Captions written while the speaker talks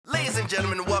and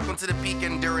gentlemen, welcome to the Peak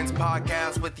Endurance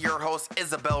Podcast with your host,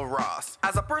 Isabel Ross.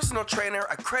 As a personal trainer,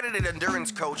 accredited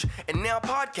endurance coach, and now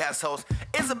podcast host,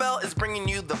 Isabel is bringing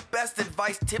you the best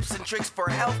advice, tips, and tricks for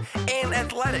health and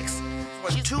athletics.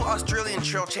 She's 2 Australian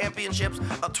Trail Championships,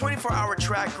 a 24-hour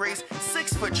track race,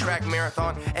 6-foot track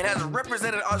marathon, and has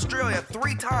represented Australia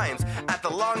 3 times at the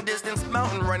long-distance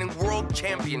mountain running world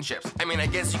championships. I mean, I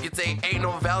guess you could say ain't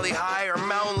no valley high or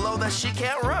mountain low that she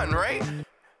can't run, right?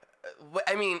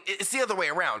 I mean, it's the other way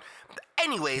around.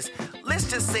 Anyways,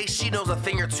 let's just say she knows a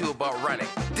thing or two about running.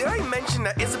 Did I mention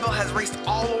that Isabel has raced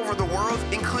all over the world,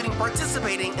 including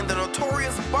participating in the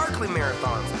notorious Barkley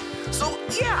Marathons? So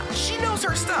yeah, she knows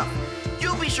her stuff.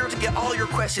 You'll be sure to get all your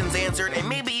questions answered and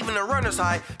maybe even a runner's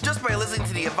high just by listening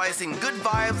to the advice and good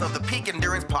vibes of the Peak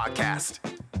Endurance Podcast.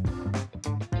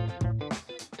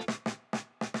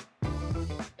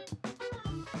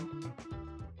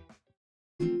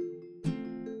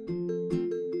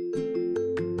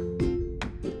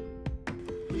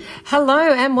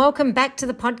 Hello and welcome back to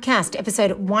the podcast.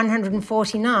 Episode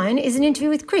 149 is an interview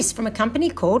with Chris from a company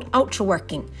called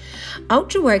Ultraworking.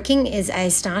 Ultraworking is a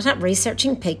startup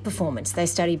researching peak performance. They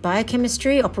study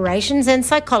biochemistry, operations and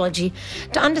psychology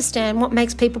to understand what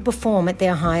makes people perform at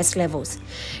their highest levels.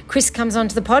 Chris comes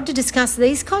onto the pod to discuss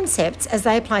these concepts as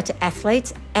they apply to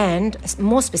athletes and,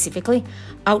 more specifically,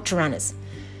 ultra runners.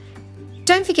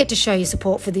 Don't forget to show your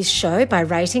support for this show by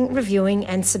rating, reviewing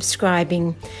and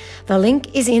subscribing. The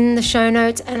link is in the show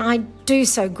notes and I do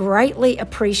so greatly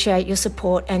appreciate your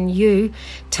support and you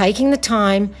taking the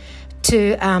time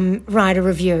to write a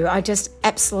review. I just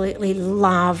absolutely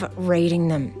love reading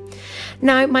them.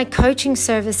 Now, my coaching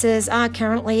services are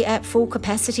currently at full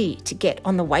capacity. To get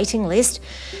on the waiting list,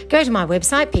 go to my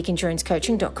website,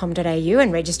 peakendurancecoaching.com.au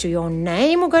and register your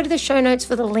name or go to the show notes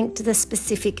for the link to the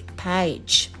specific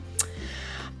page.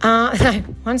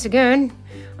 Once again,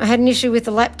 I had an issue with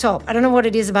the laptop. I don't know what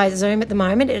it is about Zoom at the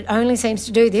moment. It only seems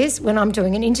to do this when I'm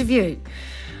doing an interview.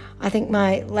 I think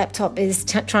my laptop is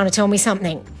trying to tell me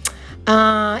something.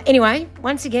 Anyway,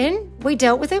 once again, we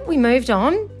dealt with it. We moved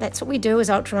on. That's what we do as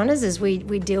ultra runners, is we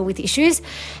deal with issues.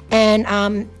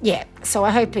 And so I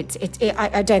hope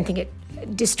I don't think it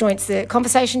disjoints the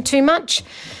conversation too much.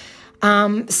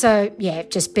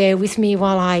 Just bear with me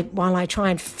while I try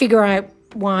and figure out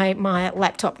why my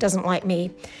laptop doesn't like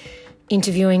me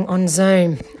interviewing on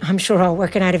Zoom. I'm sure I'll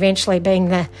work it out eventually, being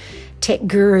the tech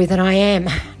guru that I am.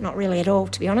 Not really at all,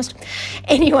 to be honest.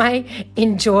 Anyway,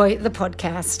 enjoy the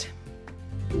podcast.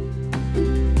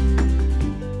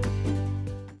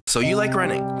 So you like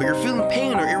running, but you're feeling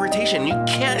pain or irritation and you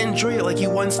can't enjoy it like you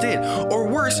once did. Or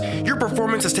worse, your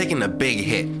performance has taken a big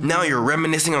hit. Now you're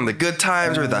reminiscing on the good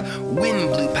times where the wind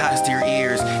blew past your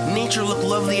ears, nature looked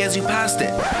lovely as you passed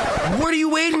it. What are you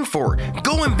waiting for?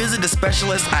 Go and visit a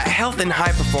specialist at Health and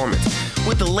High Performance.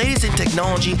 With the latest in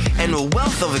technology and a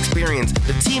wealth of experience,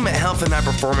 the team at Health and High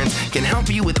Performance can help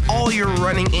you with all your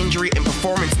running, injury, and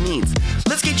performance needs.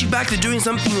 Let's get you back to doing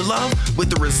something you love with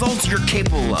the results you're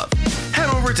capable of. Head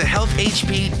over to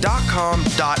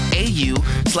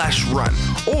healthhp.com.au/run,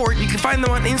 or you can find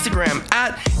them on Instagram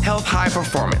at Health High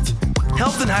Performance.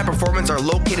 Health and High Performance are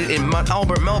located in Mount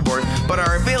Albert, Melbourne, but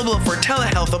are available for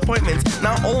telehealth appointments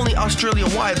not only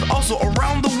Australia-wide, but also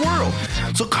around the world.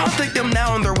 So contact them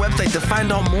now on their website to find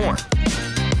out more.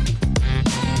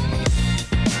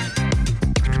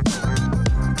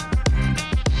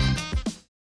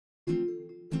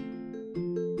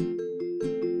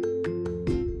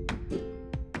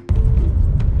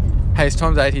 Hey, it's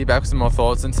Tom Date here, back with some more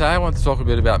thoughts, and today I want to talk a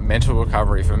bit about mental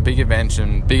recovery from big events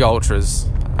and big ultras,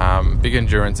 big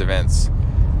endurance events,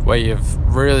 where you've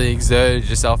really exerted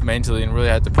yourself mentally and really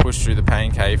had to push through the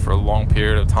pain cave for a long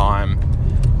period of time,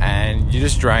 and you're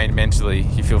just drained mentally,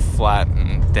 you feel flat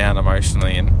and down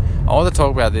emotionally. And I want to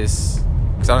talk about this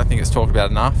because I don't think it's talked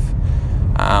about enough.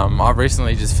 I've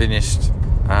recently just finished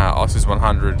Oscars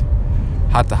 100,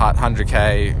 Hut to Hut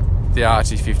 100k, the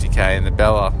Archie 50k and the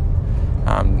Bella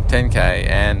 10k,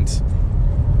 and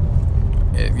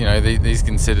these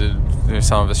considered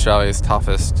some of Australia's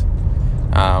toughest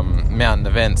mountain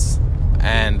events,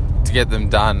 and to get them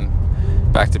done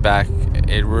back to back,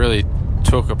 it really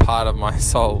took a part of my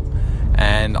soul,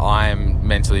 and I'm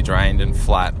mentally drained and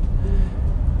flat.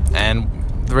 And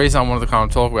the reason I wanted to kind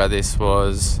of talk about this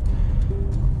was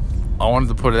I wanted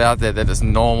to put it out there that it's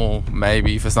normal,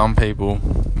 maybe for some people,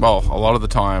 well, a lot of the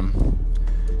time,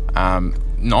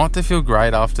 not to feel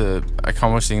great after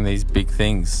accomplishing these big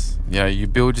things. You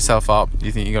build yourself up,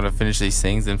 you think you're going to finish these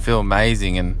things and feel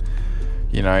amazing, and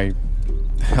a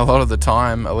lot of the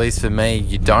time, at least for me,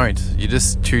 you don't. You're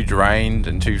just too drained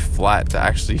and too flat to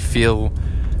actually feel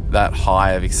that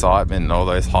high of excitement and all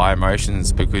those high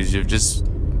emotions, because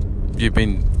you've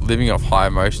been living off high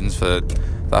emotions for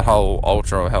that whole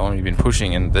ultra, or how long you've been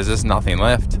pushing, and there's just nothing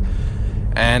left.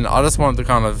 And I just wanted to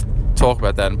kind of talk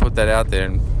about that and put that out there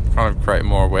and kind of create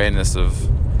more awareness of,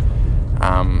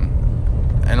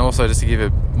 and also just to give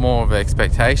it more of an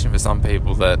expectation for some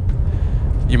people that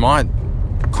you might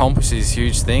accomplish these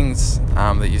huge things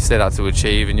that you set out to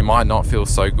achieve, and you might not feel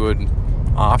so good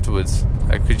afterwards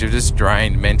because you're just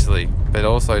drained mentally, but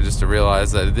also just to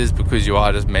realize that it is because you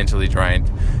are just mentally drained,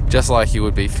 just like you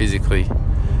would be physically.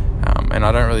 And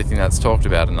I don't really think that's talked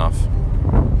about enough.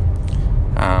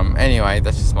 Anyway,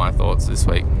 that's just my thoughts this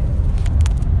week.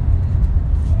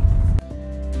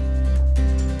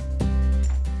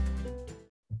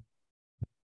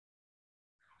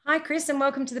 Hi, Chris, and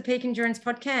welcome to the Peak Endurance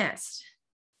Podcast.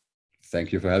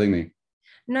 Thank you for having me.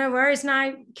 No worries.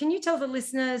 Now, can you tell the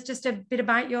listeners just a bit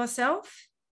about yourself?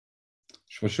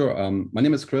 For sure. My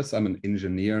name is Chris. I'm an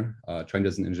engineer, trained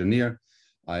as an engineer.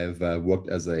 I've worked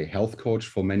as a health coach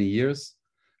for many years,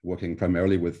 working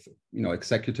primarily with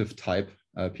executive type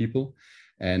people.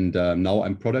 And now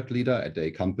I'm product leader at a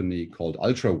company called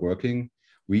Ultra Working.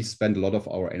 We spend a lot of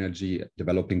our energy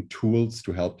developing tools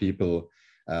to help people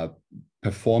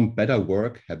perform better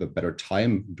work, have a better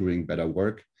time doing better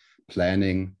work,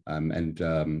 planning, and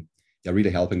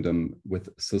really helping them with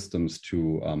systems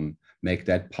to make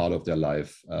that part of their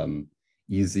life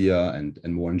easier and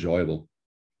more enjoyable.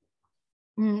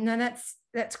 No,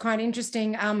 that's quite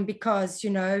interesting because,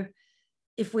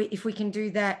 if we can do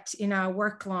that in our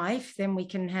work life, then we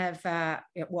can have,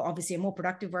 obviously a more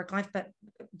productive work life, but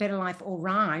better life all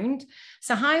round.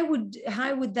 So how would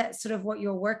that sort of what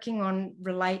you're working on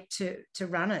relate to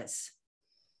runners?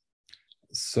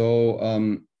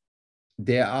 So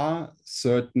there are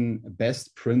certain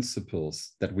best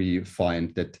principles that we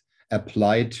find that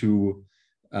apply to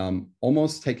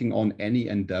almost taking on any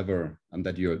endeavor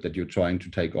that you're trying to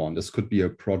take on. This could be a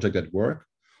project at work,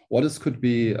 or this could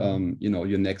be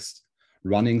your next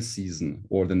running season,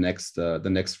 or the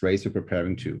next race you're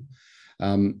preparing to.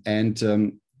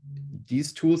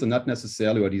 These tools are not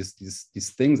necessarily, or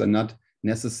these things are not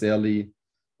necessarily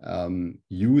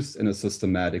used in a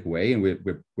systematic way, and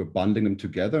we're bundling them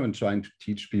together and trying to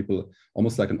teach people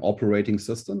almost like an operating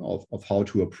system of how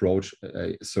to approach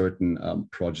a certain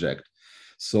project.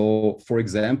 So, for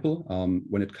example,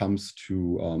 when it comes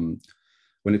to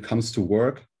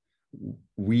work,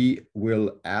 we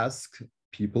will ask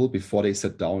people before they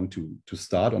sit down to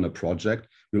start on a project.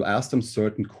 We'll ask them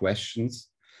certain questions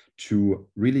to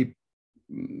really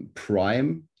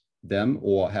prime them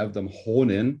or have them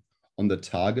hone in on the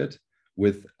target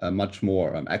with much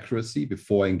more accuracy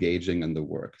before engaging in the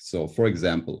work. So, for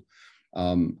example,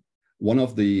 one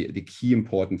of the key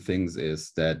important things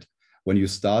is that when you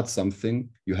start something,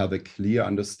 you have a clear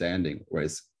understanding, or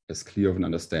as clear of an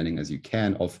understanding as you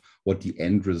can, of what the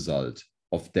end result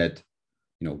of that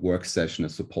work session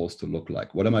is supposed to look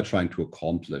like. What am I trying to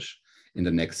accomplish in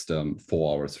the next 4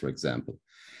 hours, for example?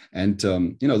 And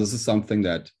this is something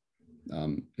that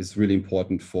is really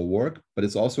important for work, but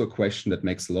it's also a question that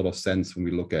makes a lot of sense when we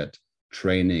look at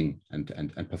training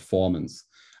and performance.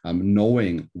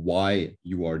 Knowing why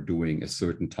you are doing a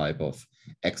certain type of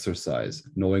exercise,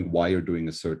 knowing why you're doing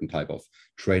a certain type of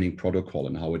training protocol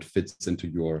and how it fits into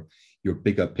your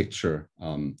bigger picture,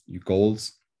 your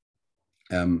goals,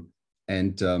 having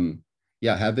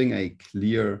a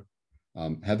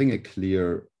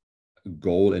clear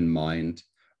goal in mind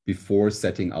before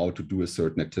setting out to do a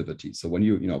certain activity. So when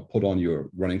you put on your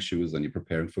running shoes and you're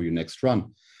preparing for your next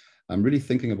run, I'm really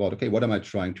thinking about, okay, what am I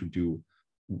trying to do?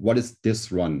 What is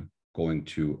this run going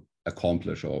to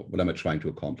accomplish, or what am I trying to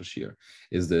accomplish here?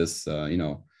 Is this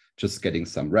just getting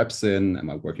some reps in? Am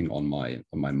I working on my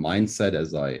mindset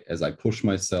as I push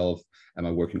myself? Am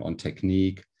I working on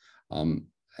technique? And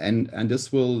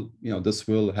this will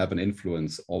have an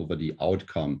influence over the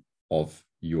outcome of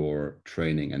your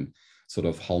training and sort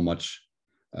of how much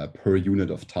per unit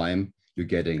of time you're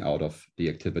getting out of the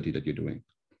activity that you're doing.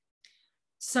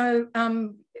 So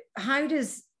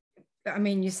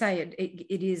you say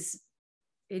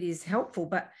it is helpful,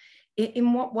 but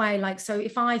in what way? Like, so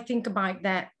if I think about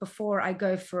that before I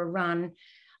go for a run,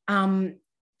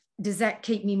 does that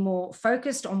keep me more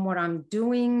focused on what I'm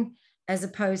doing, as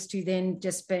opposed to then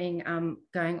just being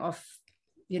going off,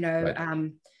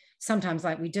 right. Sometimes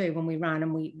like we do when we run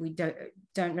and we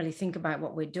don't really think about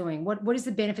what we're doing. What is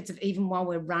the benefits of, even while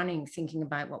we're running, thinking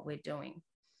about what we're doing?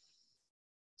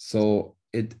 So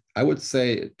I would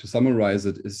say, to summarize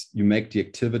it, is you make the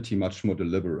activity much more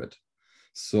deliberate.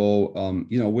 So,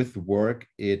 with work,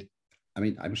 it I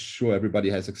mean, I'm sure everybody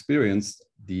has experienced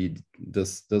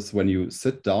this when you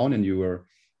sit down and you are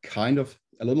kind of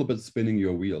a little bit spinning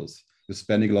your wheels. You're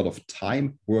spending a lot of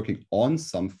time working on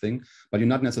something, but you're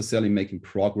not necessarily making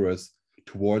progress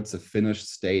towards a finished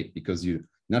state because you're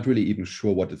not really even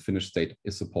sure what the finished state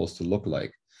is supposed to look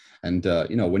like. And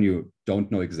when you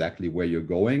don't know exactly where you're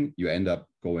going, you end up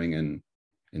going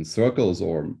in circles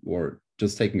or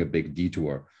just taking a big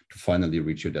detour to finally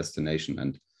reach your destination.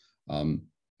 And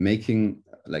making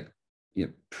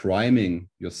priming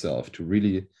yourself to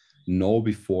really know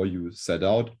before you set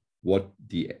out what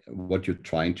you're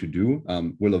trying to do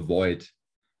will avoid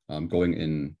going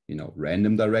in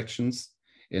random directions.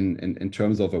 In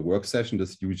terms of a work session,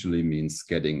 this usually means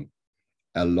getting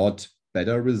a lot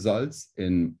better results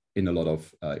in a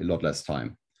lot less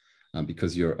time,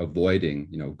 because you're avoiding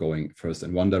going first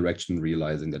in one direction,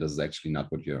 realizing that this is actually not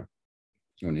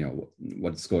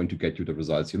what's going to get you the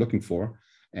results you're looking for,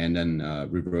 and then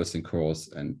reversing course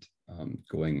and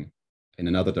going in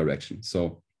another direction.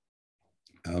 So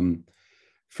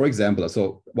for example,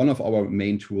 so one of our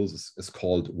main tools is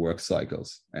called work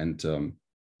cycles, and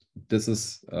this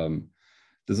is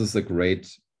a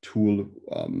great tool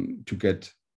to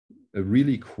get a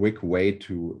really quick way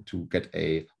to get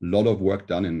a lot of work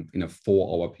done in a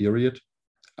 4-hour period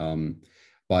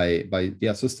by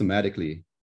systematically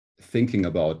thinking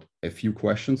about a few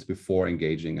questions before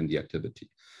engaging in the activity.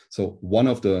 So one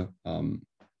of the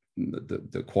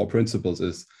core principles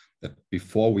is that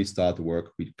before we start the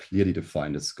work, we clearly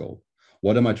define the scope.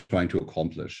 What am I trying to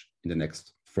accomplish in the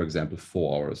next, for example,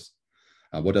 4 hours?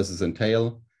 What does this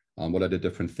entail? What are the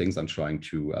different things I'm trying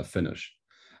to finish?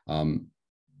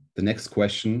 The next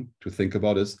question to think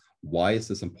about is, why is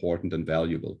this important and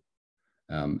valuable?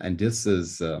 And this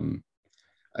is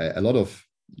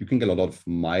you can get a lot of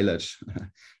mileage,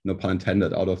 no pun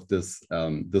intended, out of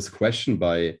this question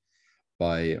by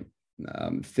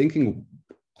thinking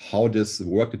how this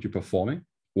work that you're performing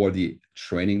or the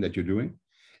training that you're doing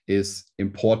is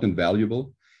important and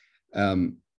valuable.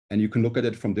 And you can look at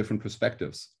it from different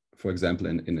perspectives. For example,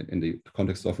 in the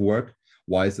context of work,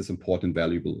 why is this important and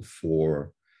valuable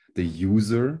for the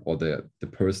user or the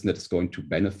person that's going to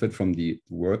benefit from the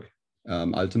work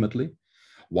ultimately?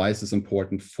 Why is this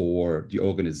important for the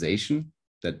organization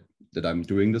that I'm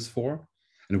doing this for?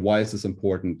 And why is this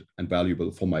important and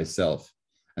valuable for myself?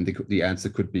 And the answer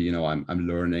could be, I'm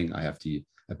learning, I have the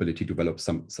ability to develop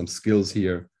some skills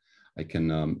here. I can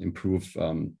improve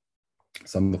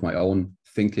some of my own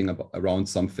thinking around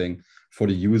something. For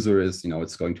the user is,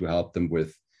 it's going to help them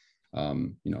with,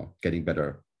 getting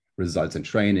better results in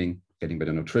training, getting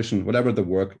better nutrition, whatever the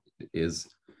work is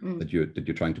that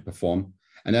you're trying to perform.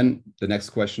 And then the next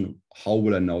question, how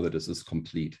will I know that this is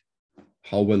complete?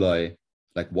 How will I,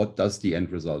 what does the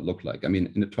end result look like? I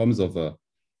mean, in terms of a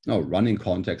running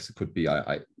context, it could be,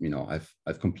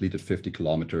 I've completed 50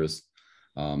 kilometers.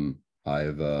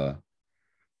 I've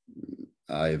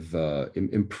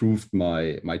improved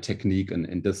my technique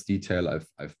in this detail.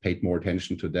 I've paid more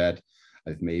attention to that.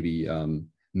 I've maybe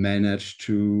managed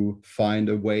to find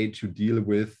a way to deal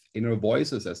with inner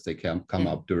voices as they come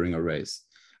up during a race.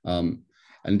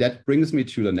 And that brings me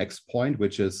to the next point,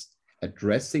 which is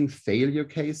addressing failure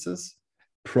cases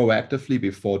proactively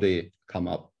before they come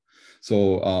up.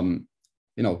 So,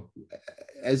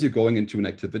 as you're going into an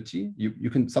activity, you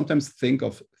can sometimes think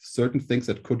of certain things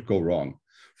that could go wrong.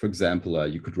 For example,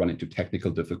 you could run into technical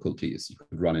difficulties. You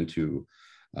could run into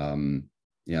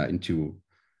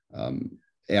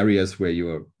areas where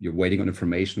you're waiting on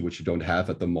information which you don't have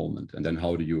at the moment, and then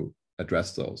how do you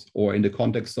address those? Or in the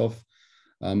context of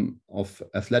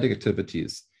athletic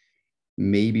activities,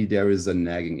 maybe there is a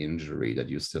nagging injury that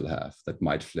you still have that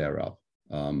might flare up,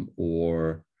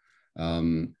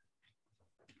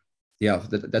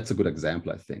 that's a good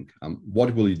example, I think.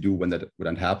 What will you do when that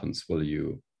happens? Will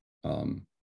you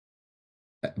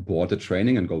abort the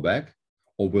training and go back,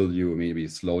 or will you maybe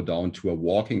slow down to a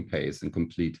walking pace and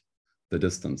complete the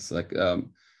distance?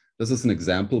 This is an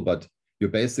example, but you're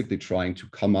basically trying to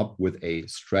come up with a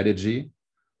strategy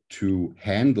to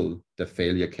handle the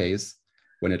failure case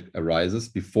when it arises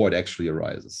before it actually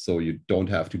arises. So you don't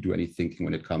have to do any thinking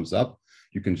when it comes up.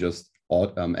 You can just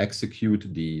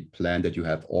execute the plan that you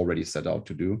have already set out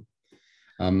to do.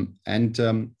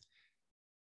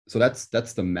 So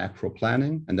that's the macro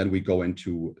planning. And then we go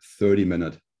into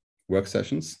 30-minute work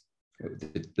sessions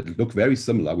that look very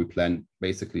similar. We plan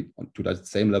basically to that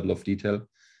same level of detail,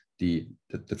 the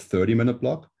 30-minute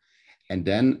block. And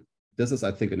then this is,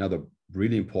 I think, another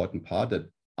really important part that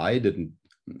I didn't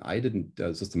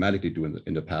systematically do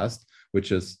in the past,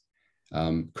 which is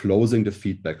closing the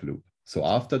feedback loop. So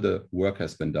after the work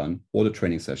has been done or the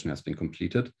training session has been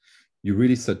completed, you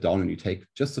really sit down and you take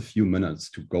just a few minutes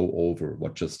to go over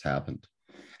what just happened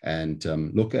and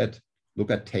look at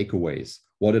takeaways.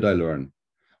 What did I learn?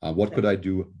 What could I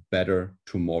do better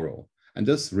tomorrow? And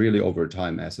this really over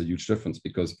time has a huge difference,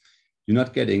 because you're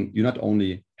not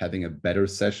only having a better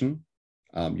session,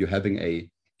 you're having a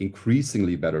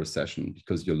increasingly better session,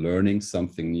 because you're learning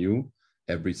something new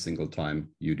every single time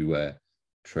you do a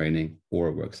training or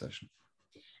a work session.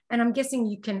 And I'm guessing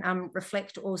you can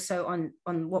reflect also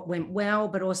on what went well,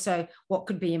 but also what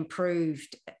could be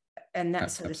improved and that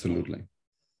sort of thing. Absolutely.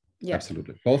 Yeah.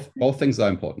 Absolutely. Both things are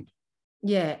important.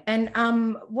 Yeah. And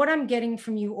what I'm getting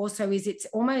from you also is it's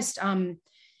almost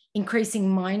increasing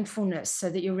mindfulness, so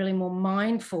that you're really more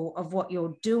mindful of what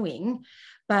you're doing.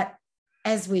 But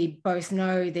as we both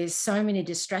know, there's so many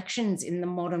distractions in the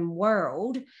modern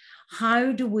world.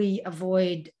 How do we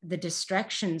avoid the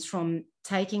distractions from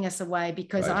taking us away?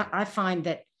 Because right. I find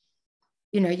that,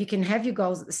 you can have your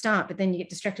goals at the start, but then you get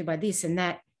distracted by this and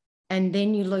that, and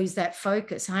then you lose that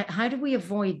focus. How do we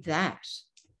avoid that?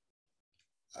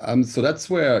 So that's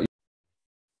where...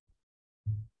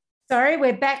 Sorry,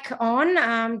 we're back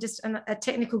on, just a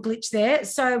technical glitch there.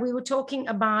 So we were talking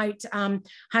about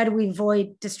how do we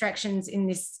avoid distractions in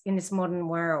this modern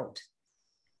world?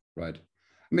 Right.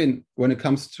 I mean, when it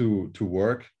comes to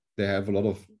work,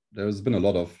 there's been a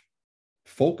lot of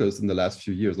focus in the last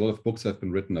few years. A lot of books have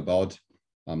been written about,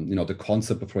 the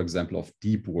concept, for example, of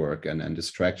deep work and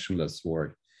distractionless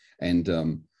work. And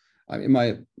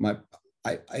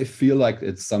I feel like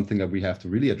it's something that we have to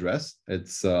really address.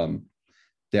 It's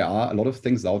there are a lot of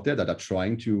things out there that are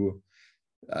trying to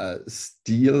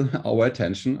steal our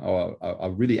attention,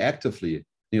 are really actively.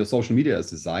 Social media is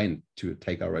designed to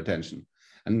take our attention,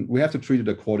 and we have to treat it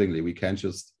accordingly. We can't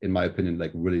just, in my opinion,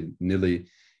 like really nilly,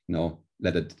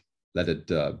 let it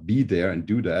be there and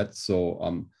do that. So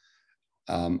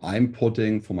I'm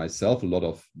putting for myself a lot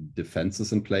of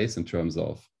defenses in place in terms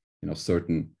of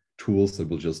certain tools that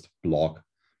will just block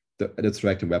the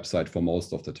distracting website for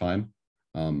most of the time.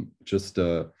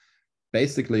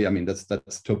 Basically, I mean,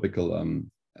 that's typical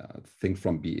thing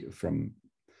from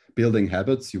building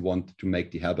habits. You want to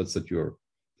make the habits that you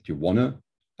want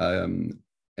to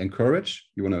encourage.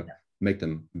 You want to make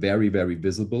them very, very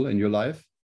visible in your life,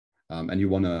 and you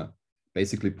want to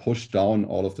basically push down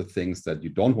all of the things that you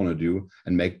don't want to do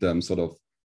and make them sort of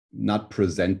not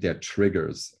present their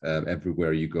triggers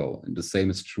everywhere you go. And the same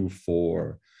is true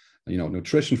for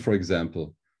nutrition, for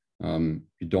example.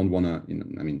 You don't want to, you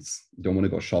don't want to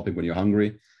go shopping when you're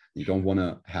hungry. You don't want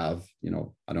to have,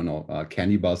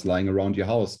 candy bars lying around your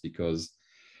house, because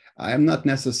I am not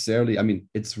necessarily. I mean,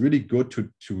 it's really good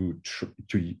to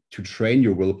train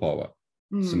your willpower.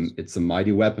 It's a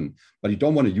mighty weapon, but you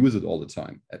don't want to use it all the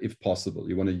time. If possible,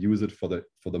 you want to use it for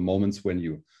the moments when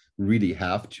you really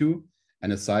have to.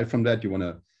 And aside from that, you want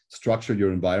to structure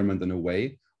your environment in a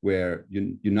way where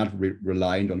you're not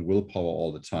reliant on willpower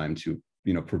all the time to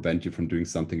prevent you from doing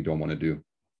something you don't want to do.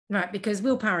 Right, because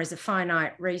willpower is a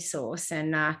finite resource,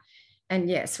 and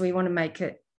yes, we want to make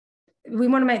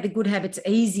the good habits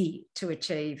easy to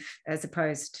achieve, as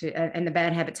opposed to and the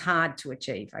bad habits hard to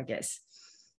achieve, I guess.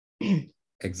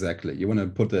 Exactly. You want to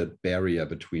put a barrier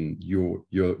between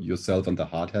yourself and the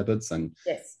hard habits, and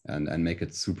yes, and make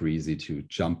it super easy to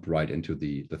jump right into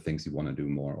the things you want to do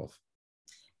more of.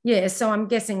 Yeah, so I'm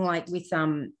guessing like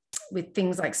with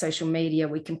things like social media,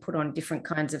 we can put on different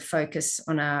kinds of focus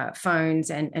on our phones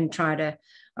and try to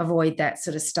avoid that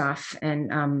sort of stuff.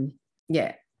 And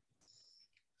yeah.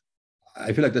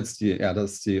 I feel like that's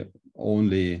the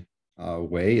only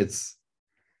way.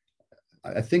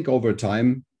 I think over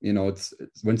time, it's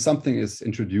when something is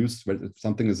introduced, when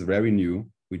something is very new,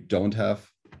 we don't have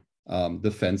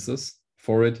defenses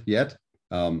for it yet.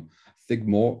 I think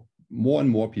more and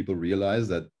more people realize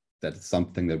that it's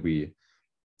something that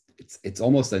it's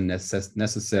almost a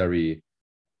necessary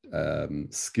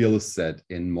skill set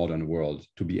in modern world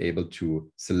to be able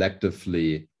to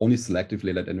only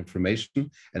selectively let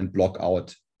information and block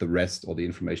out the rest, or the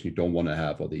information you don't want to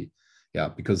have,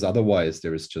 because otherwise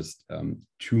there is just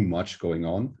too much going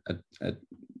on at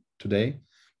today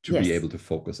to be able to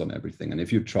focus on everything. And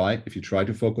if you try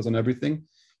to focus on everything,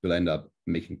 you'll end up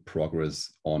making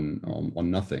progress on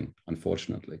nothing,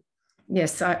 unfortunately.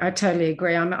 Yes, I totally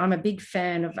agree. I'm a big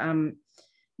fan of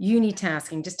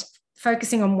unitasking, just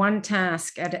focusing on one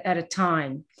task at a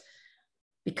time,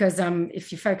 because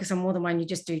if you focus on more than one, you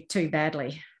just do two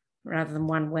badly rather than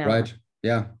one well. Right.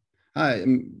 Yeah.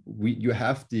 You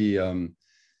have the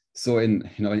so in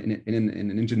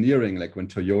engineering, like when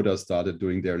Toyota started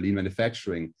doing their lean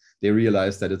manufacturing, they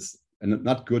realized that it's and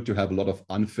not good to have a lot of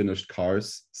unfinished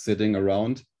cars sitting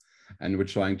around, and we're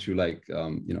trying to like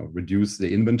reduce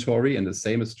the inventory. And the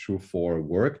same is true for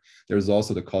work. There's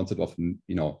also the concept of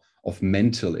of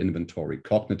mental inventory,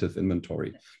 cognitive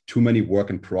inventory. Too many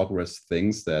work in progress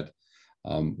things that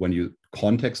when you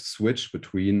context switch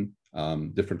between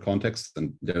different contexts,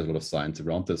 and there's a lot of science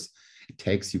around this, it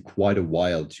takes you quite a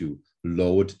while to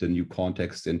load the new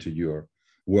context into your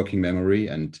working memory,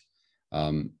 and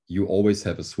you always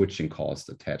have a switching cost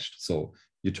attached. So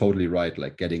you're totally right,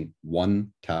 like getting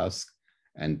one task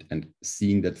and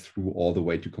seeing that through all the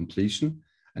way to completion,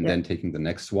 and then taking the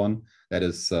next one, that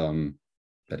is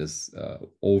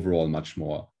overall much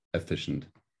more efficient.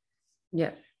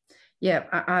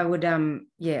 I would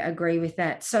agree with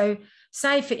that. So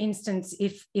say for instance,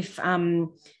 if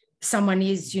someone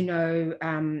is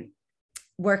been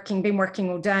working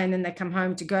all day, and then they come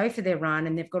home to go for their run,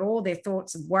 and they've got all their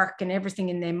thoughts of work and everything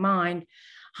in their mind,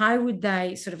 how would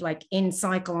they sort of like end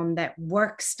cycle on that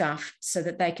work stuff so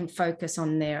that they can focus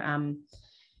on their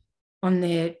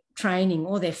training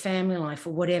or their family life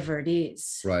or whatever it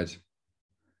is? Right.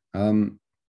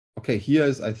 Okay,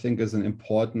 here I think is an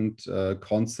important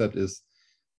concept is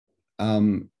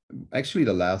actually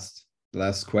the last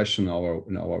question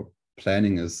in our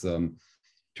planning is to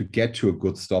get to a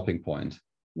good stopping point.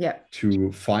 Yeah.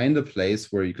 To find a place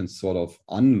where you can sort of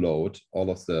unload all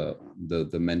of the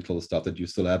mental stuff that you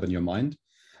still have in your mind.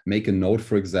 Make a note,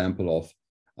 for example, of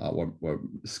or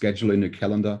schedule in your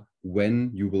calendar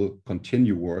when you will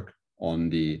continue work on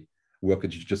the work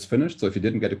that you just finished. So if you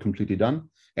didn't get it completely done,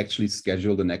 actually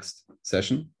schedule the next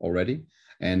session already,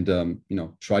 and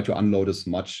try to unload as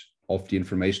much of the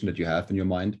information that you have in your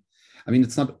mind. I mean,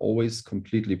 it's not always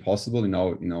completely possible.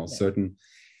 Certain.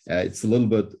 It's a little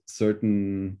bit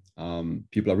certain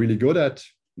people are really good at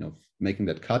making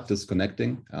that cut,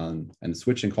 disconnecting, and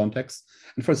switching context.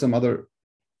 And for some other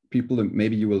people,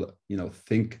 maybe you will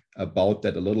think about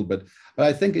that a little bit. But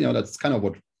I think that's kind of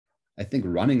what I think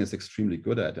running is extremely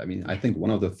good at. I mean, I think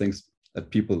one of the things that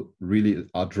people really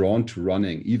are drawn to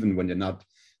running, even when they're not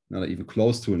even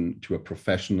close to a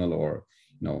professional or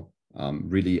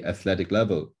really athletic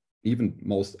level, even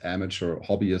most amateur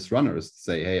hobbyist runners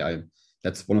say, hey,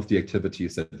 that's one of the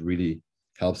activities that really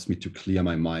helps me to clear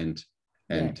my mind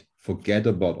and forget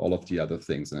about all of the other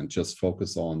things and just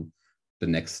focus on the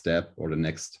next step or the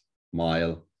next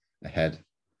mile ahead.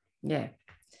 No,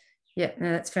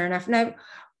 that's fair enough. Now,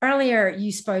 earlier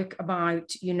you spoke about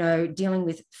dealing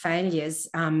with failures.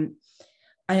 A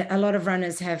lot of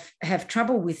runners have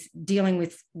trouble with dealing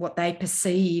with what they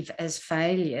perceive as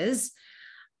failures.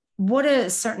 What are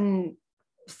certain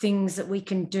things that we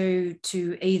can do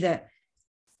to either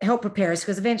help prepare us,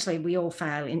 because eventually we all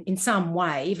fail in some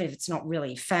way, even if it's not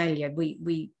really failure,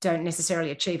 we don't necessarily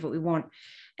achieve what we want.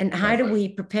 And how do we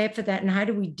prepare for that, and how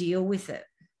do we deal with it?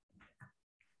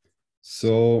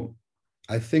 So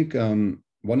I think one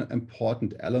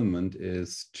important element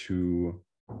is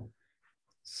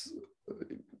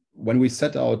when we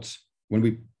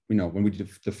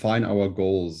define our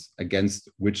goals against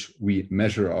which we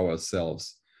measure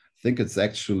ourselves, I think it's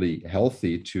actually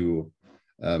healthy to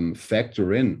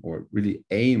factor in or really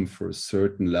aim for a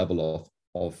certain level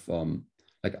of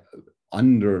not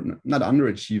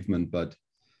underachievement, but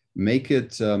make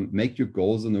your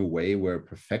goals in a way where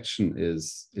perfection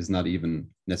is not even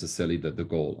necessarily the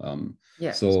goal.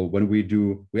 So when we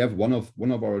have one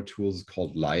of our tools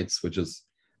called Lights, which is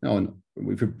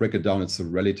if you break it down, it's a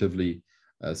relatively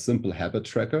simple habit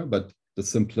tracker, but the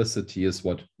simplicity is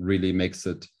what really makes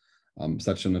it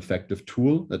such an effective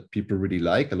tool that people really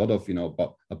like. A lot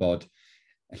about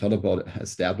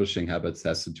establishing habits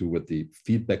has to do with the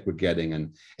feedback we're getting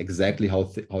and exactly how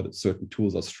certain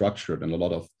tools are structured, and a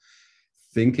lot of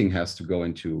thinking has to go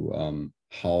into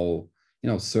how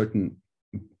certain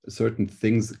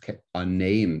things are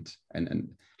named and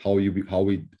how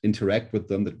we interact with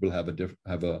them, that will have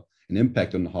an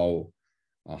impact on how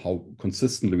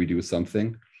consistently we do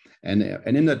something. And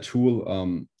in that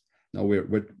tool, now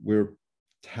we're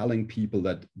telling people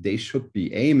that they should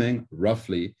be aiming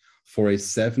roughly for a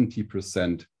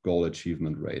 70% goal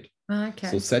achievement rate. Okay.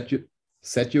 So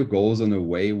set your goals in a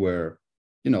way where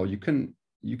you can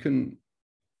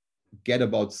get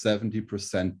about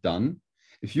 70% done.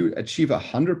 If you achieve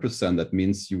 100%, that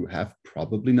means you have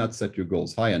probably not set your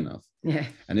goals high enough. Yeah.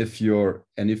 And if you're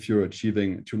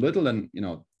achieving too little, then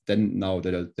now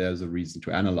there's a reason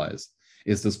to analyze.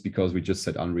 Is this because we just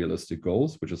set unrealistic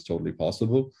goals, which is totally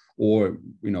possible, or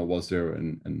was there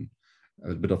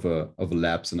a bit of a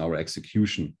lapse in our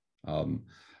execution?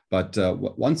 But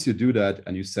once you do that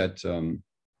and you set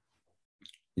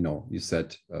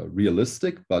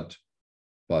realistic but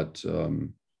but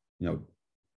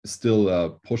still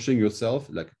pushing yourself,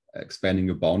 like expanding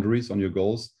your boundaries on your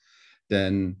goals,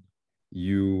 then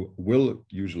you will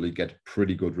usually get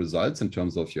pretty good results in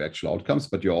terms of your actual outcomes.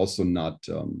 But you're also not,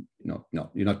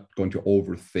 you're not going to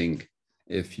overthink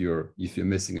if you're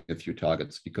missing a few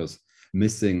targets, because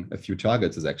missing a few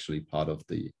targets is actually part of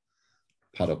the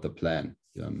plan.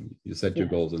 You set your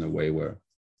goals in a way where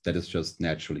that is just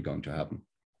naturally going to happen.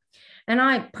 And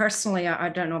I personally, I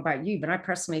don't know about you, but I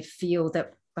personally feel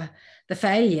that the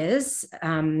failures,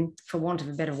 for want of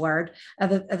a better word, are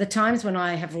the times when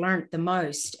I have learned the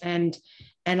most, and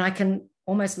I can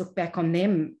almost look back on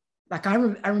them, like I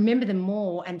remember them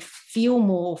more and feel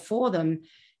more for them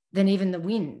than even the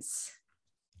wins.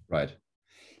 Right.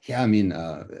 Yeah. I mean,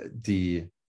 I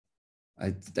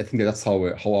think that's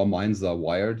how our minds are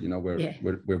wired.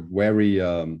 We're very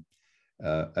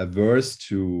averse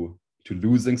to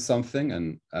losing something,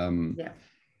 and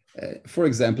for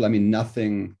example, I mean,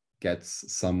 nothing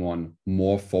gets someone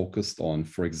more focused on,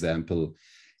 for example,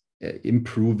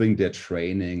 improving their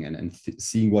training and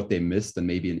seeing what they missed than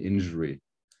maybe an injury.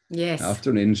 Yes.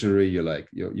 After an injury, you're like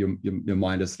your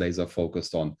mind is laser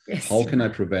focused on how can I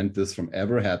prevent this from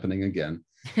ever happening again.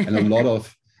 And a lot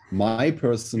of my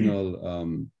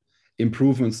personal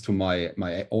improvements to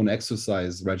my own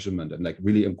exercise regimen, and like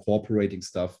really incorporating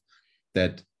stuff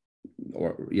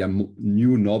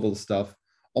new novel stuff,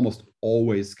 almost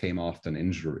always came after an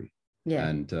injury.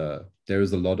 And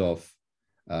there's a lot of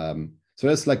so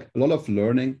there's like a lot of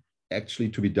learning actually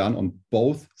to be done on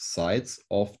both sides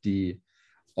of the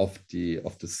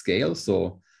scale.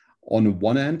 So on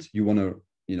one end, you want to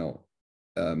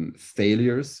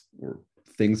failures or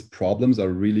problems are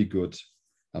really good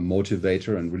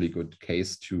motivator and really good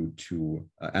case to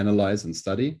analyze and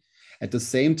study. At the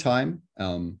same time,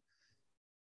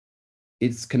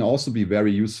 it can also be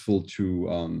very useful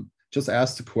to just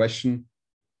ask the question,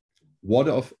 what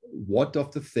of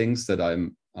the things that I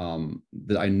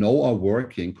know are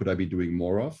working could I be doing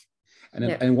more of?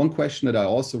 And one question that I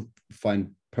also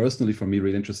find personally for me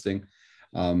really interesting,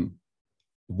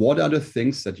 what are the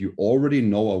things that you already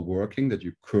know are working that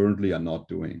you currently are not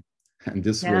doing? And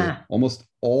this will almost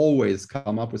always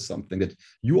come up with something that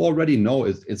you already know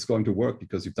it's going to work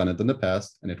because you've done it in the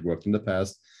past and it worked in the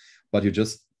past, but you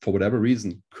just, for whatever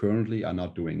reason, currently are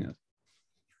not doing it.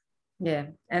 Yeah,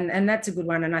 and that's a good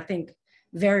one. And I think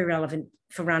very relevant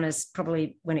for runners,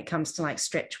 probably when it comes to like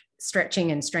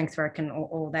stretching and strength work and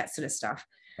all that sort of stuff.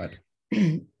 Right.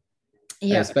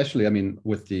 Yeah. Especially, I mean,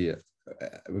 with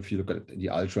if you look at the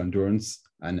ultra endurance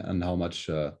and how much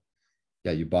your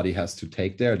body has to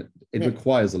take there, it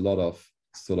requires a lot of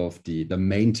sort of the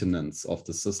maintenance of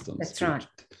the systems. That's right.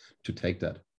 To take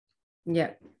that.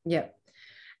 Yeah.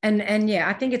 And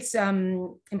I think it's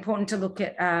important to look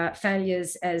at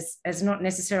failures as not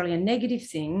necessarily a negative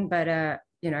thing, but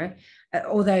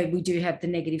although we do have the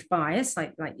negative bias,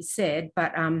 like you said,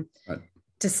 but right.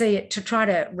 To see it, to try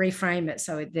to reframe it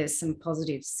so there's some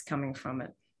positives coming from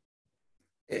it.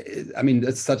 I mean,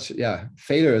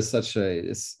 failure is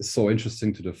it's so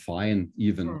interesting to define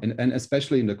even, and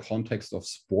especially in the context of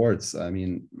sports. I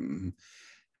mean,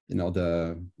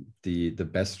 the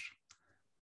best,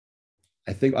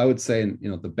 I think I would say,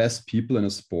 the best people in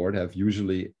a sport have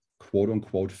usually, quote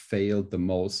unquote, failed the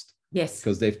most. Yes.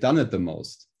 Because they've done it the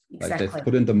most. Exactly. Like they've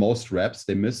put in the most reps.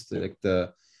 They missed like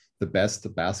the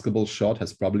best basketball shot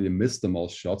has probably missed the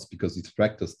most shots because he's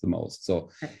practiced the most. So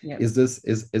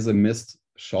is a missed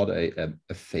shot a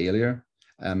failure?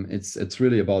 It's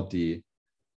really about the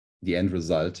end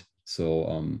result. So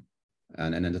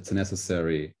and it's a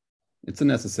necessary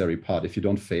part. If you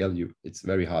don't fail, it's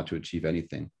very hard to achieve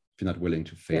anything if you're not willing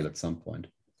to fail at some point.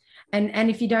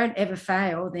 And if you don't ever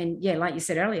fail, then like you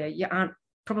said earlier, you aren't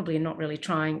probably not really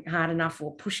trying hard enough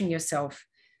or pushing yourself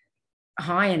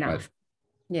high enough. Right.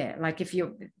 Yeah, like if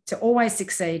you're to always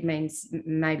succeed means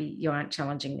maybe you aren't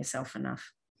challenging yourself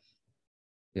enough.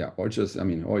 Yeah, or just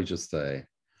a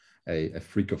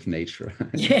freak of nature.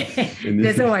 Yeah,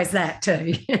 there's always that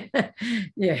too.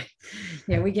 yeah,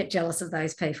 we get jealous of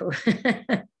those people.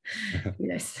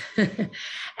 Yes.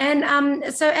 And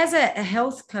so as a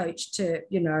health coach to,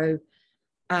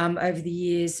 over the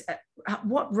years,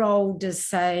 what role does,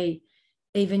 say,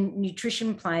 even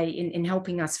nutrition play in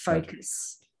helping us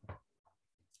focus?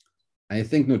 I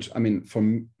think,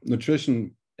 for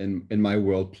nutrition in my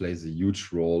world plays a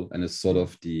huge role and is sort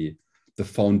of the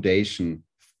foundation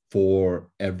for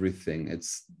everything.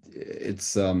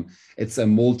 It's a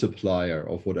multiplier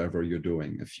of whatever you're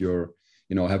doing. If you're,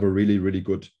 have a really, really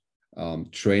good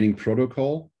training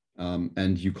protocol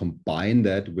and you combine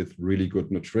that with really good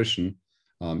nutrition,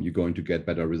 you're going to get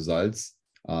better results.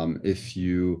 If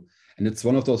you, and it's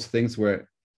one of those things where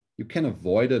you can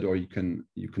avoid it, or you can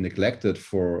neglect it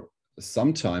for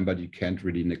some time, but you can't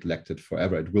really neglect it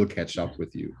forever. It will catch up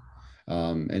with you.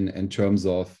 In terms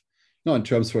of, no, in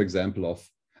terms, for example, of,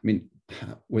 I mean,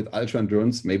 with ultra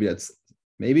endurance, maybe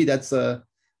that's the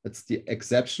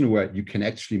exception where you can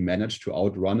actually manage to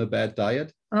outrun a bad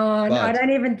diet. Oh, but I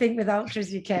don't even think with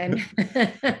ultras you can.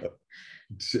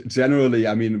 Generally,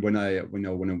 I mean, when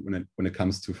it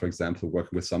comes to, for example,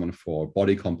 working with someone for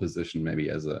body composition, maybe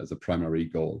as a primary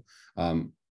goal, I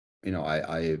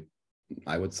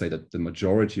would say that the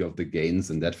majority of the gains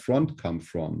in that front come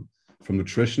from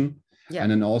nutrition. Yeah.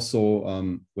 And then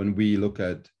also when we look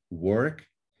at work,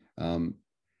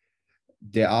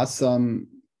 there are some,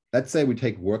 let's say we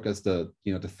take work as the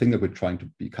thing that we're trying to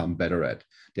become better at.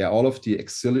 There are all of the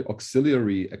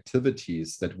auxiliary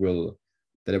activities that will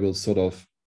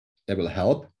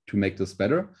help to make this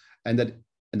better, and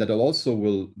that also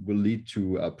will lead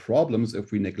to problems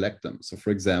if we neglect them. So,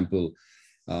 for example,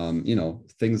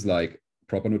 things like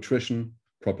proper nutrition,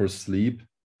 proper sleep,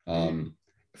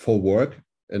 for work,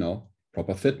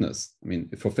 proper fitness. I mean,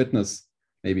 for fitness,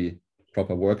 maybe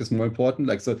proper work is more important,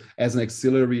 like, so as an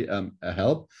auxiliary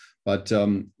help. But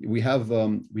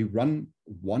we run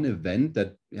one event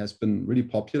that has been really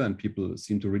popular and people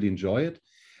seem to really enjoy it,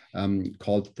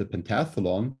 called the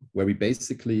Pentathlon, where we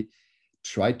basically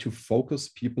try to focus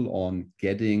people on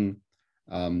getting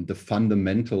the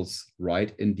fundamentals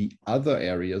right in the other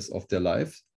areas of their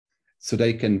life, so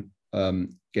they can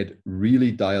get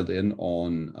really dialed in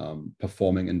on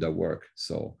performing in their work.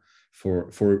 So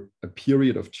for a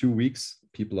period of 2 weeks,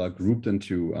 people are grouped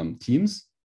into teams.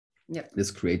 Yeah.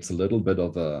 This creates a little bit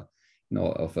of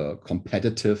a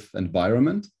competitive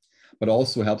environment, but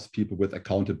also helps people with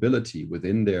accountability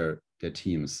within their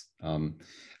teams. And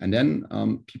then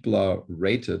people are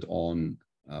rated on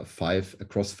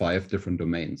across 5 different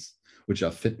domains, which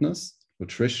are fitness,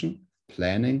 nutrition,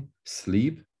 planning,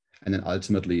 sleep, and then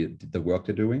ultimately the work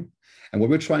they're doing. And what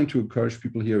we're trying to encourage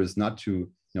people here is not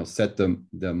to set them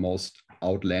the most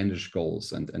outlandish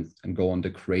goals and go on the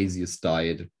craziest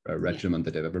diet regimen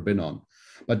that they've ever been on,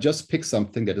 but just pick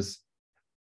something that is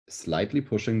slightly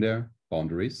pushing their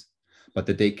boundaries, but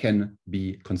that they can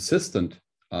be consistent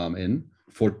in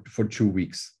for 2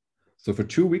 weeks. So for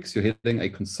 2 weeks, you're hitting a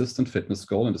consistent fitness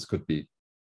goal, and this could be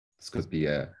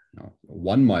a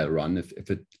 1 mile run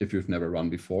if you've never run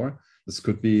before. This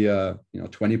could be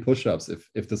 20 push-ups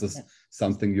if this is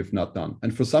something you've not done.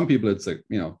 And for some people, it's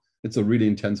a really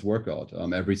intense workout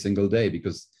every single day,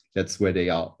 because that's where they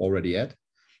are already at.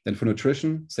 Then for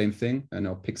nutrition, same thing.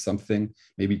 Pick something.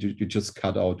 Maybe you just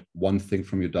cut out one thing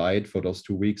from your diet for those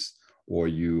 2 weeks, or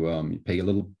you pay a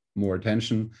little more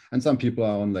attention. And some people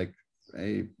are on like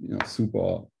a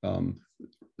super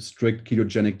strict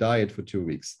ketogenic diet for 2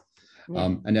 weeks.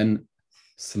 Yeah. And then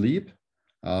sleep,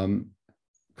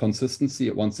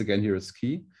 consistency, once again, here is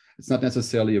key. It's not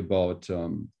necessarily about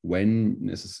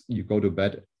when you go to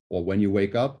bed or when you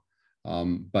wake up,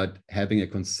 but having a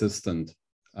consistent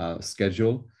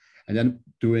schedule, and then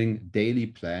doing daily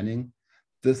planning.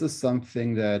 This is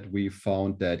something that we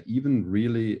found that even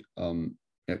really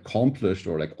accomplished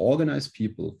or like organized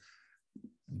people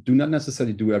do not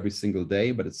necessarily do every single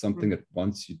day, but it's something that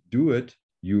once you do it,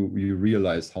 you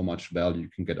realize how much value you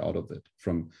can get out of it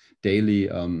from daily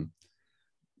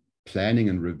planning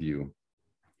and review.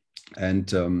 And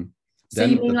so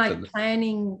you mean like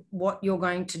planning what you're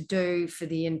going to do for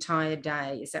the entire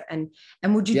day? Is that, and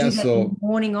would you do that the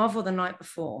morning of or the night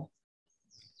before?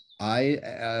 I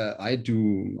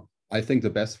think the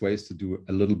best way is to do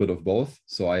a little bit of both.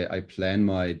 So I plan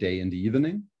my day in the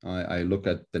evening. I look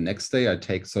at the next day. I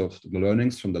take the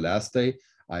learnings from the last day.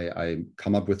 I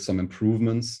come up with some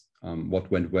improvements, what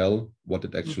went well, what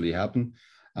did actually happen.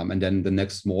 And then the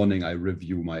next morning, I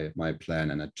review my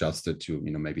plan and adjust it to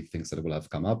maybe things that will have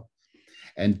come up.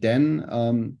 And then,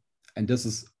 and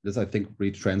this I think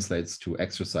really translates to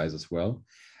exercise as well.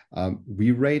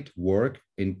 We rate work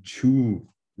in 2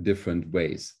 different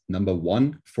ways. Number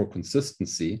 1, for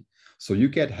consistency. So you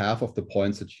get half of the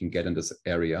points that you can get in this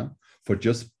area for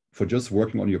just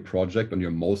working on your project, on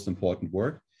your most important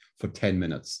work for 10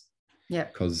 minutes. Yeah.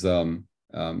 Because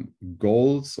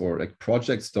goals or like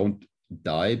projects don't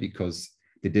die because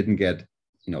they didn't get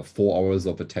 4 hours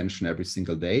of attention every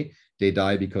single day. They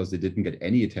die because they didn't get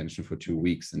any attention for 2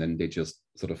 weeks, and then they just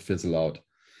sort of fizzle out.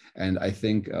 And I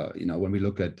think when we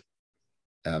look at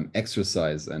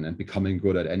exercise and becoming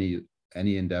good at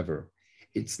any endeavor,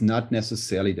 it's not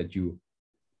necessarily that you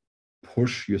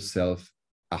push yourself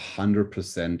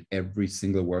 100% every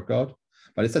single workout,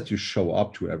 but it's that you show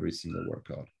up to every single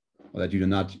workout, or that you do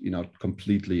not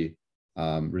completely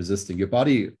resisting your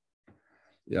body.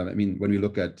 Yeah, I mean, when we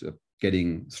look at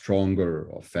getting stronger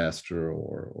or faster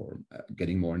or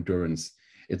getting more endurance,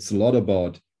 it's a lot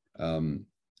about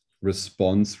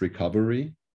response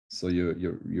recovery. So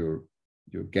you're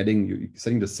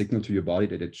sending the signal to your body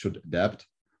that it should adapt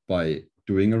by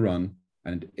doing a run,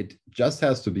 and it just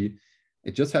has to be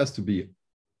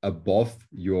above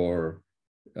your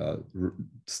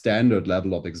standard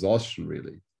level of exhaustion,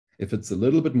 really. If it's a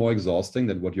little bit more exhausting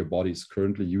than what your body is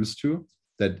currently used to,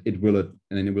 that it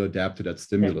will adapt to that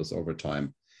stimulus over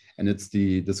time. And it's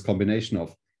this combination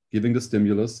of giving the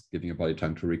stimulus, giving your body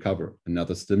time to recover,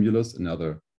 another stimulus,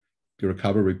 another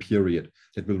recovery period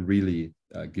that will really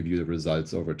give you the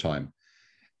results over time.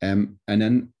 And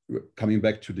then coming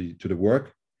back to the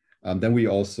work, then we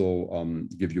also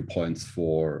give you points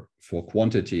for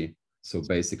quantity. So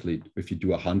basically, if you do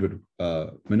 100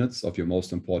 minutes of your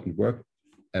most important work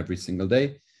every single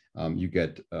day, you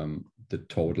get the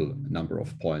total number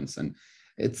of points. And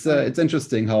it's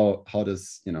interesting how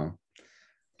this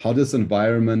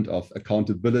environment of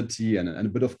accountability and a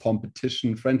bit of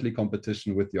competition, friendly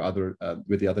competition with the other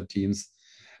teams,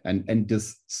 and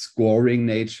this scoring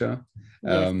nature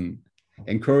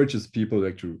encourages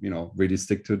people to really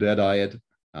stick to their diet,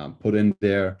 put in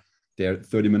their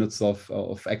 30 minutes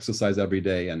of exercise every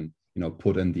day, and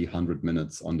put in the 100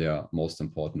 minutes on their most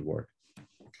important work.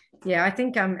 Yeah, I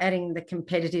think adding the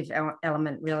competitive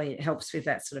element really helps with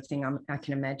that sort of thing. I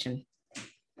can imagine.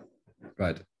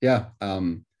 Right. Yeah.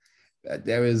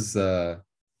 There is the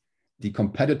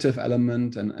competitive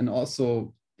element, and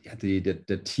also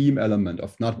the team element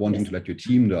of not wanting to let your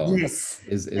team down. Yes.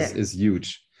 is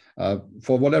huge.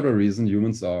 For whatever reason,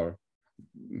 humans are,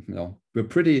 we're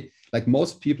pretty, like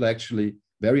most people, actually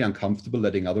very uncomfortable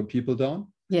letting other people down,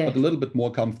 but a little bit more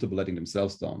comfortable letting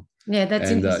themselves down. Yeah, that's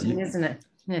interesting, isn't it?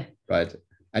 Yeah. Right.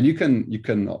 And you can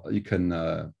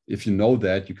if you know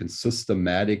that, you can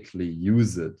systematically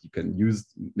use it. You can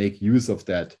make use of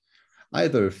that,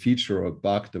 either a feature or a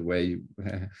bug, the way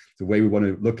we want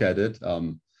to look at it.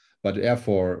 But yeah,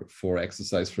 for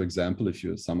exercise, for example, if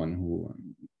you're someone who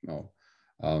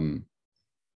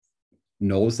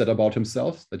knows that about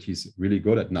himself, that he's really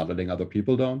good at not letting other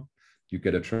people down, you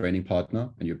get a training partner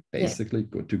and you're basically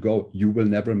good to go. You will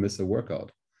never miss a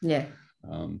workout. Yeah.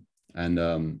 These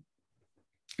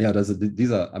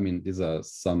are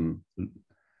some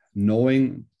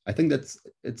knowing. I think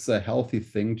it's a healthy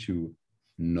thing to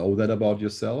know that about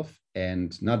yourself,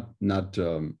 and not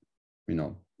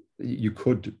you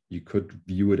could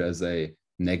view it as a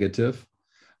negative,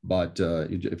 but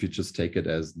if you just take it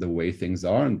as the way things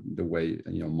are and the way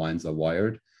minds are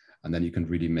wired, and then you can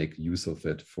really make use of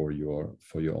it for your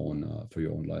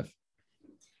own life.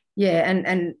 Yeah,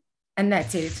 and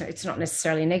that's it. It's not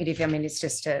necessarily a negative. I mean, it's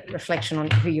just a reflection on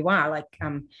who you are. Like,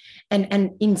 and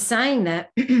in saying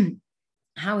that,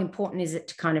 how important is it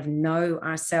to kind of know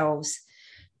ourselves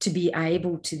to be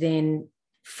able to then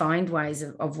find ways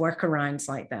of workarounds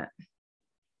like that?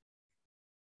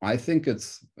 I think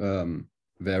it's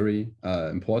very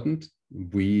important.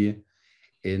 We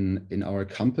in our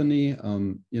company,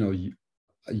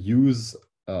 use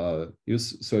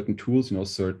certain tools,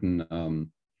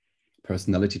 certain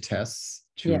personality tests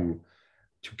to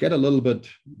get a little bit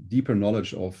deeper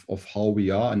knowledge of how we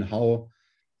are and how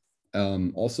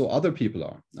also other people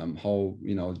are, how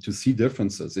to see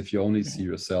differences. If you only see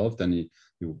yourself, then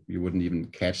you wouldn't even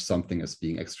catch something as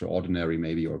being extraordinary,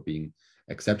 maybe, or being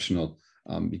exceptional,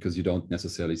 because you don't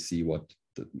necessarily see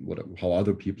how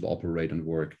other people operate and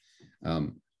work.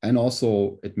 And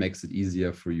also it makes it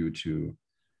easier for you to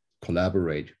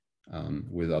collaborate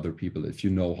with other people if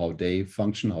you know how they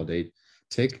function, how they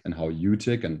tick, and how you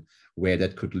tick, and where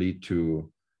that could lead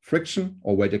to friction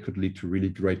or where that could lead to really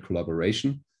great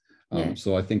collaboration.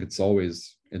 So I think it's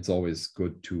always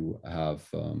good to have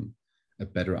a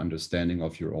better understanding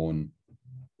of your own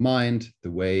mind,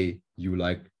 the way you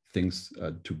like things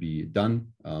to be done.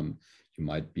 You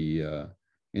might be, and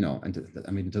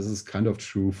I mean, this is kind of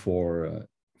true for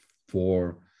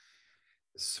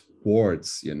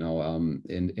sports,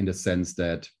 in the sense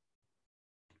that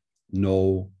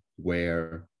know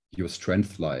where your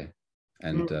strengths lie,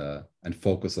 and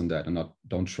focus on that, and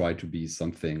don't try to be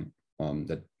something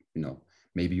that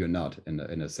maybe you're not in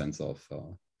a sense of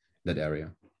that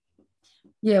area.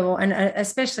 Yeah, well, and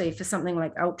especially for something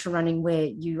like ultra running, where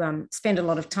you spend a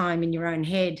lot of time in your own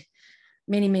head,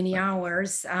 many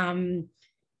hours.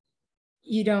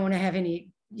 You don't want to have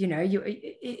any,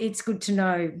 it's good to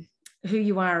know who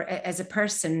you are as a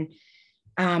person,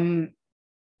 so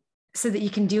that you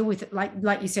can deal with it,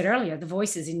 like you said earlier, the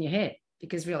voices in your head,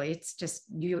 because really it's just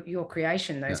your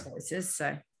creation, those voices.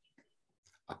 So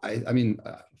I mean,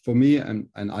 for me, and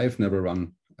I've never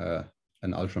run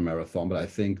an ultra marathon, but I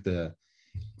think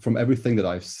from everything that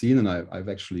I've seen, and I've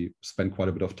actually spent quite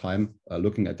a bit of time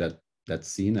looking at that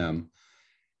scene.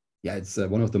 Yeah, it's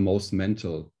one of the most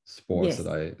mental sports that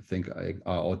I think are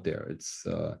out there. It's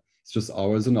just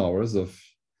hours and hours of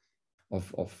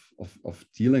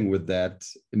dealing with that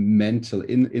mental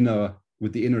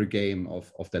with the inner game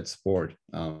of that sport.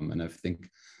 And I think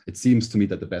it seems to me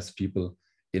that the best people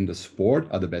in the sport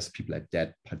are the best people at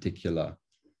that particular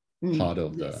part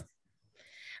of the.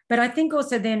 But I think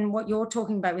also then what you're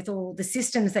talking about with all the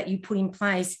systems that you put in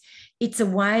place, it's a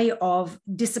way of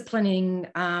disciplining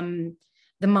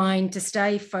the mind to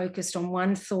stay focused on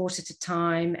one thought at a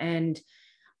time and,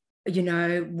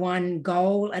 one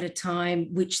goal at a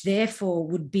time, which therefore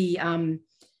would be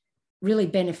really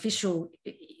beneficial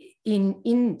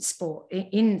in sport,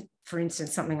 for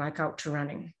instance, something like ultra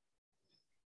running.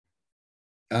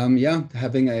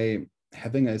 Having a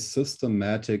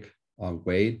systematic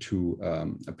way to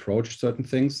approach certain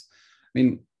things. I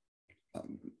mean,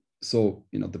 so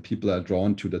the people that are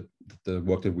drawn to the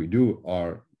work that we do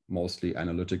are mostly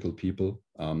analytical people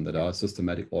that are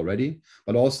systematic already,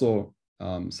 but also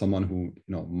someone who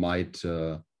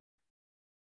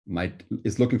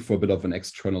is looking for a bit of an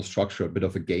external structure, a bit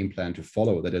of a game plan to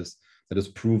follow that is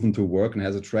proven to work and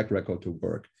has a track record to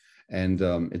work. And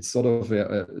it's sort of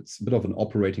it's a bit of an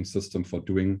operating system for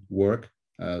doing work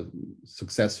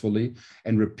successfully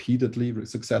and repeatedly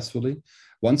successfully.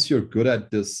 Once you're good at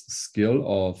this skill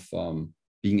of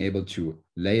being able to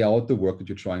lay out the work that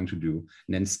you're trying to do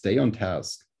and then stay on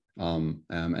task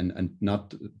and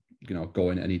not go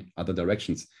in any other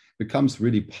directions, it becomes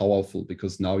really powerful,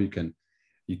 because now you can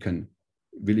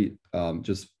really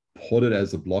just put it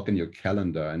as a block in your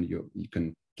calendar, and you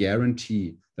can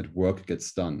guarantee that work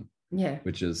gets done. Yeah,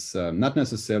 which is not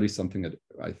necessarily something that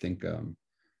I think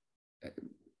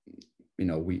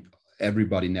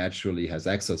everybody naturally has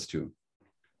access to.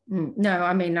 No,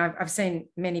 I mean, I've seen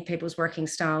many people's working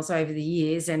styles over the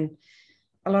years, and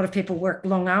a lot of people work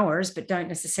long hours but don't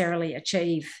necessarily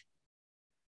achieve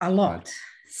a lot. Right.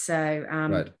 So,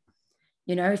 right.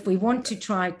 If we want to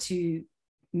try to,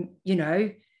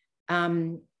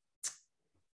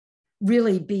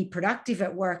 really be productive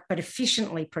at work, but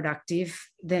efficiently productive,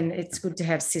 then it's good to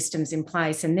have systems in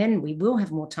place, and then we will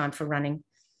have more time for running.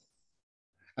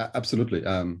 Absolutely.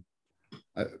 I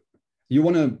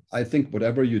think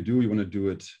whatever you do, you want to do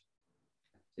it.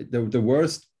 The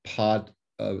worst part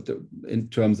in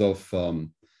terms of the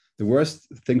worst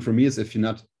thing for me is if you're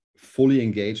not fully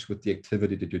engaged with the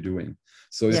activity that you're doing.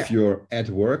 So if you're at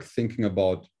work thinking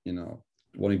about,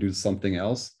 wanting to do something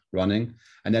else, running,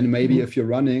 and then maybe if you're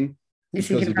running, because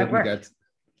you didn't get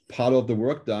part of the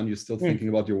work done, you're still thinking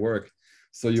about your work.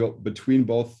 So you're between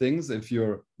both things. If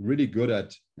you're really good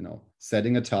at,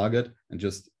 setting a target and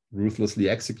just ruthlessly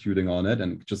executing on it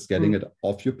and just getting it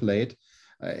off your plate,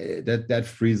 that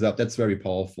frees up. That's very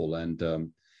powerful. And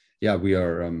we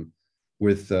are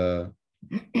with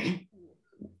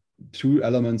two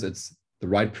elements. It's the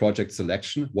right project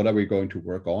selection. What are we going to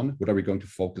work on? What are we going to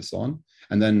focus on?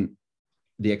 And then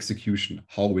the execution.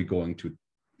 How are we going to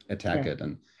attack it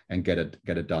and get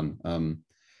it done?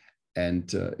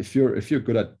 And if you're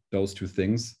good at those two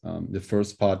things, the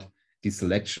first part, the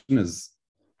selection is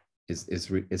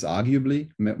arguably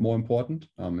more important.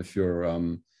 If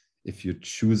you're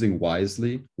choosing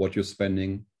wisely what you're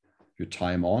spending your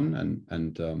time on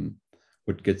and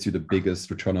what gets you the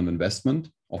biggest return on investment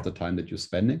of the time that you're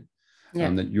spending,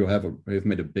 then you've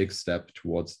made a big step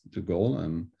towards the goal.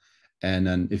 And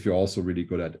then if you're also really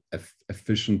good at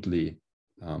efficiently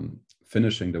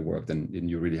finishing the work, then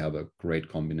you really have a great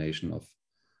combination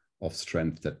of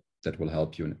strength that will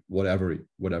help you in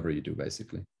whatever you do,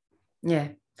 basically. No,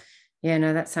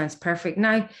 that sounds perfect.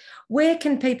 Now, where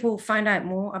can people find out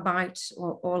more about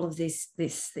all of this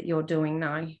that you're doing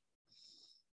now?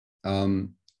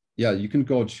 You can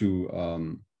go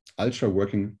to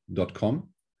ultraworking.com,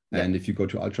 and if you go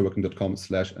to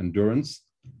ultraworking.com/endurance,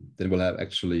 then we'll have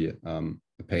actually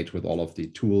a page with all of the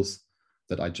tools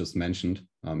that I just mentioned,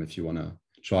 if you want to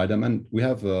try them. And we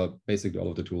have basically all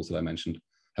of the tools that I mentioned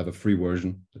have a free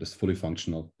version that is fully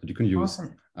functional that you can use.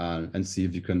 Awesome. And see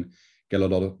if you can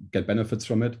get benefits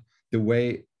from it. The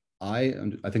way I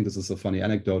think this is a funny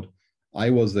anecdote, I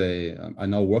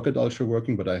now work at Ultra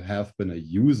Working, but I have been a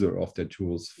user of their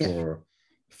tools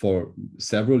for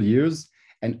several years.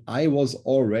 And I was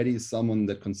already someone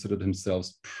that considered himself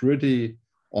pretty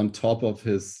on top of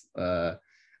his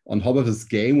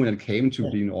game when it came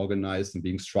to being organized and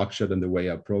being structured and the way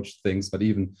I approached things. But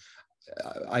even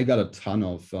I got a ton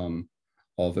of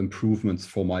improvements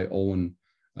for my own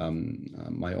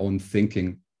my own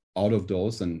thinking out of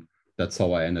those, and that's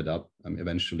how I ended up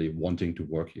eventually wanting to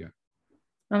work here.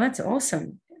 Oh, that's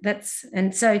awesome.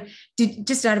 And so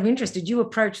just out of interest, did you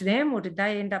approach them, or did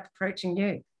they end up approaching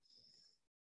you?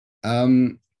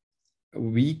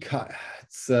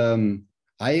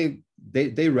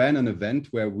 They ran an event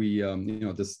where we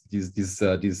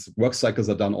these work cycles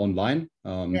are done online.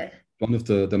 One of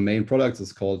the main products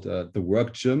is called the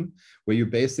Work Gym, where you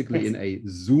basically in a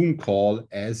Zoom call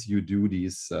as you do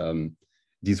these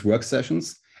work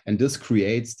sessions, and this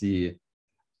creates the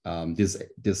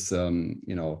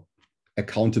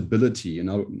accountability.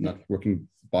 Not working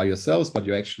by yourselves, but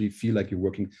you actually feel like you're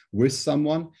working with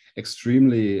someone.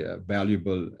 Extremely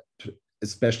valuable,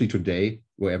 especially today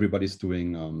where everybody's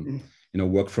doing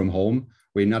work from home,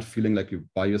 where you're not feeling like you're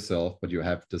by yourself, but you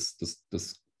have this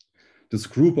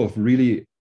group of really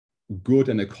good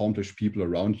and accomplished people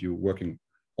around you working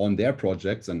on their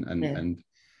projects, and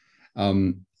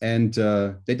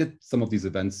they did some of these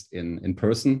events in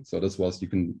person. So you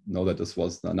can know that this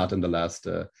was not in the last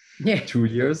 2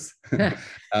 years.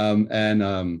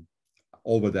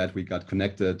 Over that we got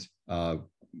connected.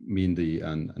 Me and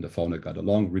the founder got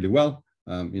along really well.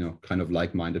 Kind of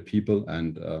like-minded people,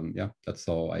 and that's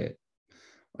how I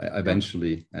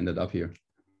eventually ended up here.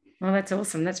 Well, that's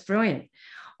awesome. That's brilliant.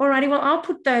 Alrighty, well, I'll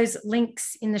put those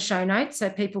links in the show notes so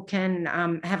people can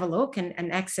have a look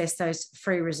and access those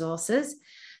free resources.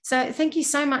 So thank you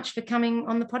so much for coming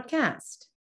on the podcast.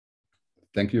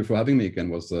 Thank you for having me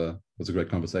again. It was a great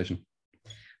conversation.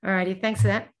 Alrighty, thanks for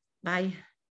that. Bye.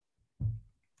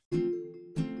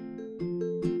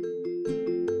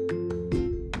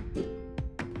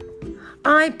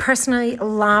 I personally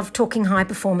love talking high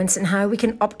performance and how we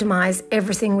can optimize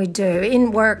everything we do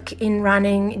in work, in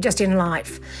running, just in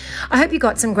life. I hope you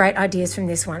got some great ideas from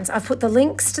this one. I've put the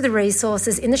links to the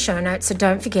resources in the show notes, so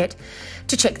don't forget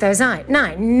to check those out.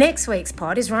 Now, next week's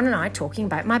pod is Ron and I talking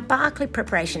about my Barkley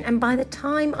preparation, and by the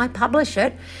time I publish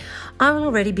it, I will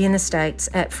already be in the States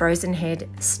at Frozen Head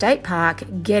State Park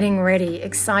getting ready.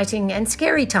 Exciting and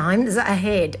scary times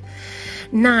ahead.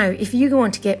 Now, if you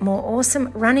want to get more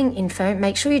awesome running info,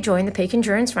 make sure you join the Peak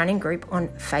Endurance Running group on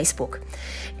Facebook.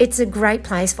 It's a great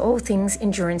place for all things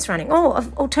endurance running. Or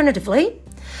alternatively,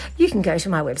 you can go to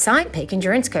my website,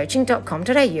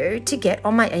 peakendurancecoaching.com.au, to get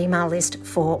on my email list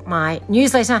for my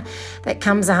newsletter that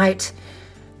comes out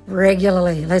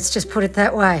regularly. Let's just put it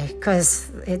that way, because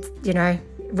it's,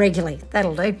 regularly.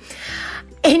 That'll do.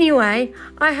 Anyway,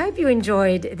 I hope you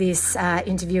enjoyed this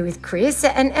interview with Chris.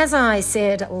 And as I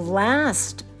said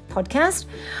last podcast,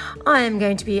 I am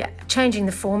going to be changing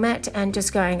the format and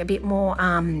just going a bit more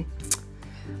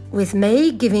with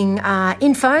me, giving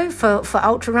info for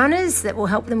ultra runners that will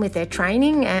help them with their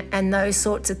training and those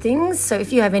sorts of things. So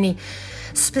if you have any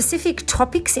specific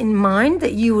topics in mind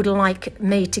that you would like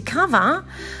me to cover,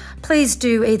 please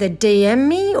do either DM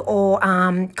me or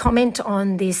comment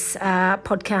on this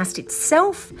podcast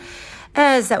itself,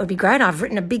 as that would be great. I've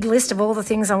written a big list of all the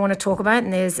things I want to talk about,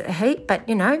 and there's a heap, but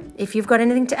if you've got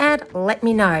anything to add, let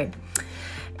me know.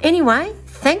 Anyway,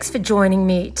 thanks for joining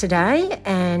me today,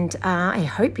 and I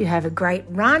hope you have a great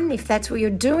run if that's what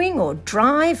you're doing, or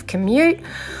drive, commute,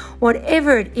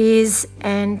 whatever it is,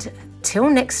 and till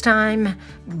next time,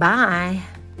 bye.